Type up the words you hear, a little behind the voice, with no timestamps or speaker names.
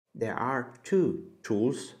There are two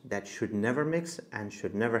tools that should never mix and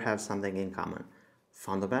should never have something in common: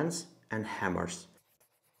 fountain pens and hammers.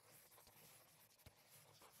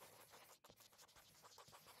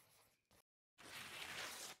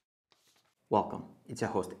 Welcome, it's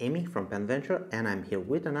your host Amy from Pen Venture, and I'm here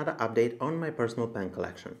with another update on my personal pen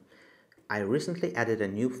collection. I recently added a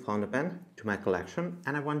new fountain pen to my collection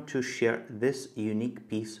and I want to share this unique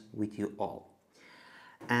piece with you all.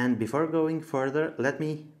 And before going further, let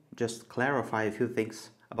me just clarify a few things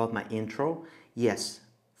about my intro. Yes,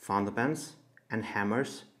 fountain pens and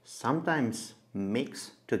hammers sometimes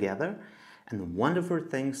mix together, and wonderful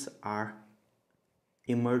things are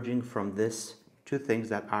emerging from this two things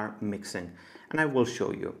that are mixing, and I will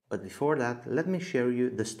show you. But before that, let me share you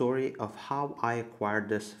the story of how I acquired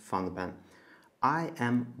this fountain pen. I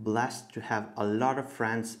am blessed to have a lot of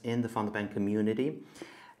friends in the fountain pen community,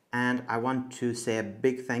 and I want to say a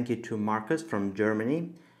big thank you to Marcus from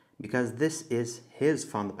Germany, because this is his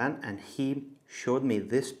fountain pen and he showed me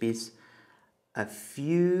this piece a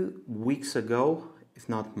few weeks ago, if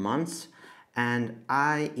not months, and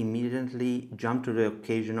I immediately jumped to the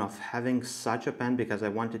occasion of having such a pen because I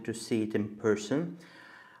wanted to see it in person.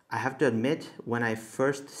 I have to admit, when I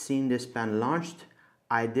first seen this pen launched,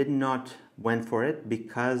 I did not went for it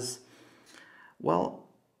because, well,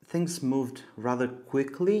 things moved rather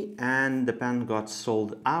quickly and the pen got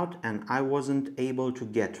sold out and I wasn't able to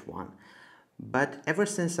get one. But ever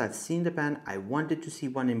since I've seen the pen, I wanted to see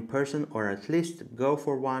one in person, or at least go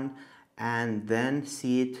for one and then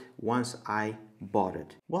see it once I bought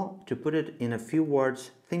it. Well, to put it in a few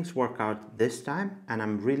words, things work out this time and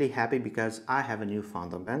I'm really happy because I have a new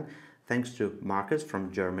fountain pen thanks to Marcus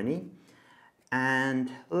from Germany.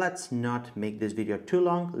 And let's not make this video too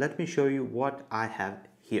long. Let me show you what I have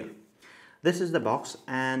here. This is the box,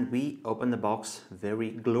 and we open the box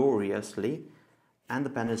very gloriously, and the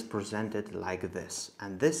pen is presented like this.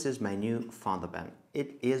 And this is my new fountain pen.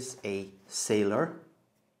 It is a Sailor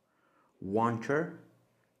Wancher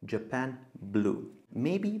Japan Blue.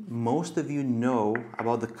 Maybe most of you know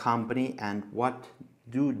about the company and what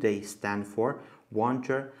do they stand for.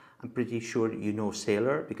 Wancher, I'm pretty sure you know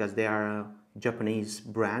Sailor because they are a Japanese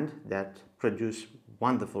brand that produce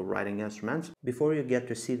wonderful writing instruments. Before you get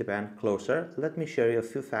to see the pen closer, let me share you a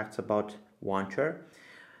few facts about Wancher.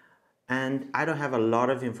 And I don't have a lot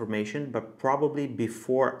of information, but probably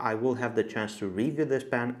before I will have the chance to review this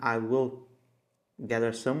pen, I will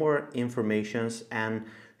gather some more informations and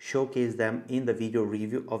showcase them in the video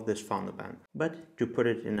review of this fountain pen. But to put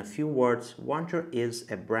it in a few words, Wancher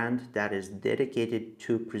is a brand that is dedicated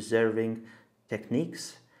to preserving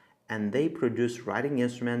techniques, and they produce writing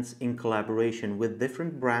instruments in collaboration with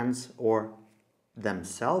different brands or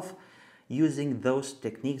themselves, using those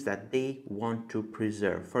techniques that they want to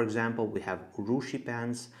preserve. For example, we have urushi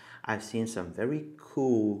pens. I've seen some very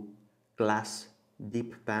cool glass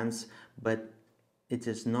dip pens, but it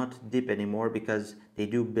is not dip anymore because they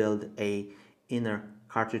do build a inner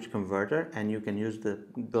cartridge converter and you can use the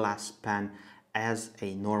glass pen as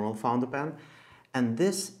a normal fountain pen. And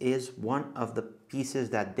this is one of the pieces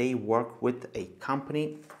that they work with a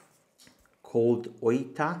company called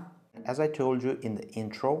Oita. As I told you in the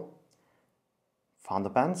intro,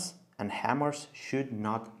 fountain pens and hammers should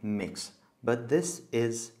not mix, but this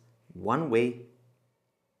is one way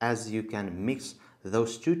as you can mix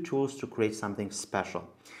those two tools to create something special.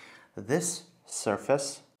 This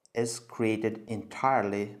surface is created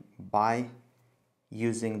entirely by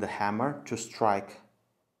using the hammer to strike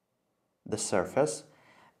the surface,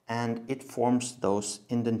 and it forms those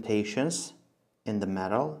indentations in the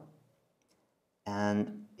metal,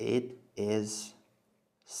 and it is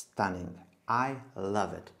stunning. I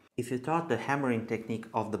love it. If you thought the hammering technique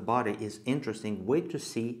of the body is interesting, wait to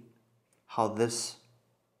see how this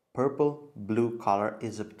purple blue color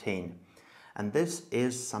is obtained. And this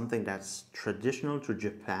is something that's traditional to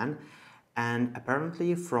Japan, and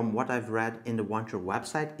apparently from what I've read in the Wancher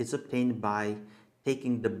website, it's obtained by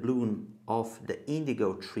taking the bloom of the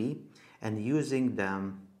indigo tree and using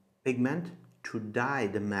the pigment to dye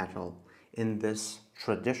the metal in this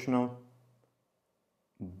traditional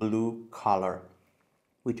blue color,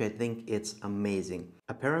 which I think it's amazing.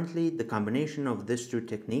 Apparently the combination of these two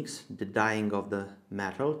techniques, the dyeing of the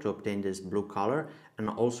metal to obtain this blue color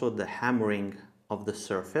and also the hammering of the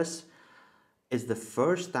surface, is the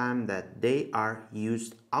first time that they are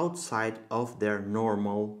used outside of their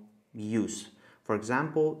normal use. For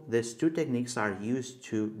example, these two techniques are used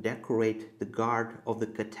to decorate the guard of the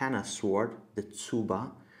katana sword, the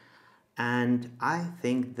tsuba, and I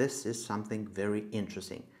think this is something very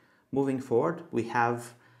interesting. Moving forward, we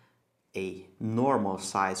have a normal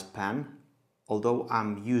size pen although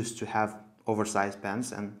I'm used to have oversized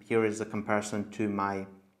pens, and here is a comparison to my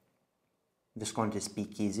Visconti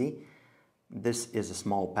Speakeasy. This is a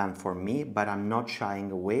small pen for me, but I'm not shying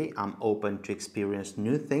away. I'm open to experience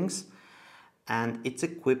new things, and it's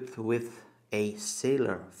equipped with a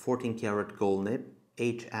Sailor 14 karat gold nib,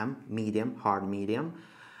 HM, medium, hard medium,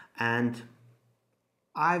 and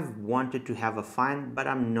I've wanted to have a fine, but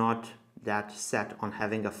I'm not that set on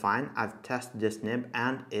having a fine. I've tested this nib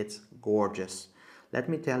and it's gorgeous. Let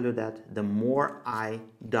me tell you that the more I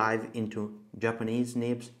dive into Japanese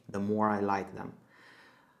nibs, the more I like them.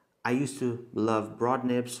 I used to love broad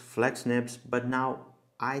nibs, flex nibs, but now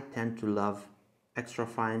I tend to love extra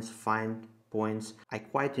fines, fine points. I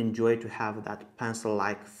quite enjoy to have that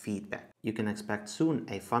pencil-like feedback. You can expect soon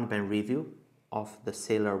a fun pen review of the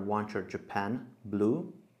Sailor Wancher Japan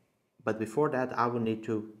Blue, but before that I will need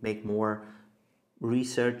to make more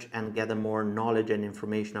research and gather more knowledge and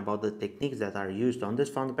information about the techniques that are used on this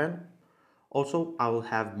fountain pen. Also, I will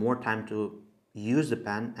have more time to use the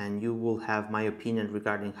pen, and you will have my opinion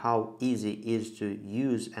regarding how easy it is to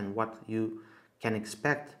use and what you can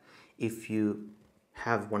expect if you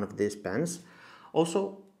have one of these pens.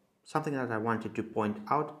 Also, something that I wanted to point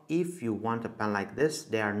out, if you want a pen like this,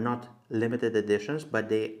 they are not limited editions, but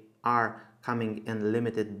they are coming in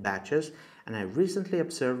limited batches, and I recently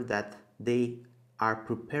observed that they are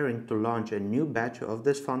preparing to launch a new batch of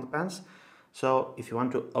these fountain pens. So if you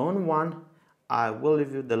want to own one, I will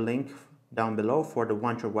leave you the link down below for the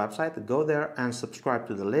Wancher website. Go there and subscribe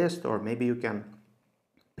to the list, or maybe you can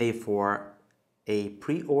pay for a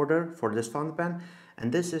pre-order for this fountain pen,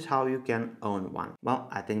 and this is how you can own one. Well,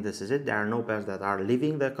 I think this is it. There are no pens that are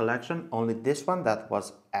leaving the collection, only this one that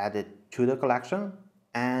was added to the collection,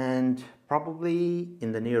 and probably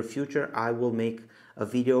in the near future I will make a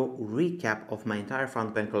video recap of my entire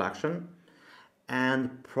fountain pen collection.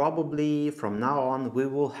 And probably from now on we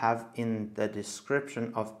will have in the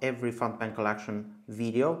description of every fountain pen collection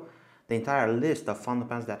video the entire list of fountain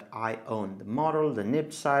pens that I own, the model, the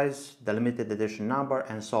nib size, the limited edition number,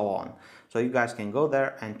 and so on. So you guys can go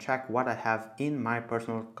there and check what I have in my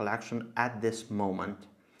personal collection at this moment.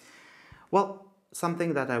 Well,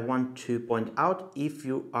 something that I want to point out, if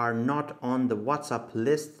you are not on the WhatsApp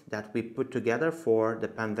list that we put together for the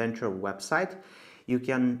PenVenture website, you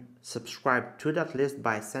can subscribe to that list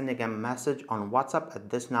by sending a message on WhatsApp at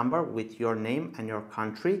this number with your name and your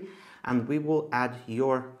country, and we will add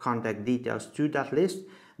your contact details to that list.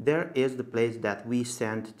 There is the place that we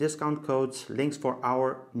send discount codes, links for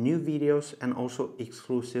our new videos, and also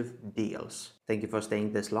exclusive deals. Thank you for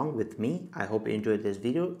staying this long with me. I hope you enjoyed this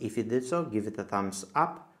video. If you did so, give it a thumbs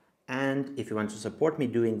up. And if you want to support me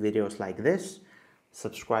doing videos like this,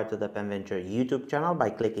 subscribe to the PenVenture YouTube channel by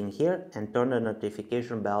clicking here and turn the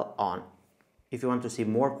notification bell on. If you want to see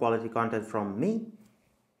more quality content from me,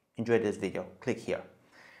 enjoy this video. Click here.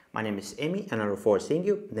 My name is Amy, and I look forward to seeing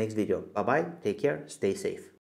you next video. Bye bye, take care, stay safe.